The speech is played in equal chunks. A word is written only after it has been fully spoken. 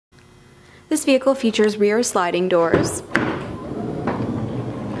This vehicle features rear sliding doors,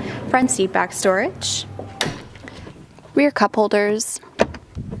 front seat back storage, rear cup holders,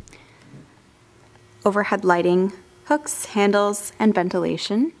 overhead lighting, hooks, handles, and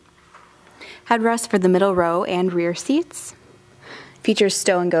ventilation, headrest for the middle row and rear seats, features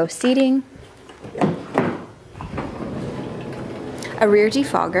stow and go seating, a rear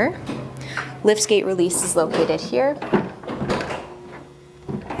defogger, liftgate release is located here,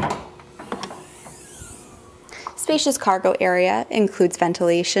 spacious cargo area includes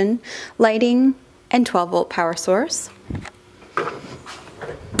ventilation, lighting, and 12-volt power source.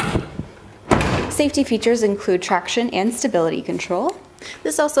 Safety features include traction and stability control.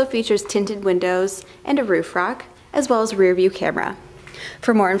 This also features tinted windows and a roof rack, as well as rear view camera.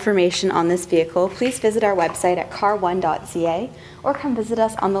 For more information on this vehicle, please visit our website at car1.ca or come visit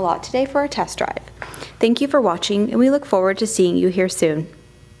us on the lot today for a test drive. Thank you for watching, and we look forward to seeing you here soon.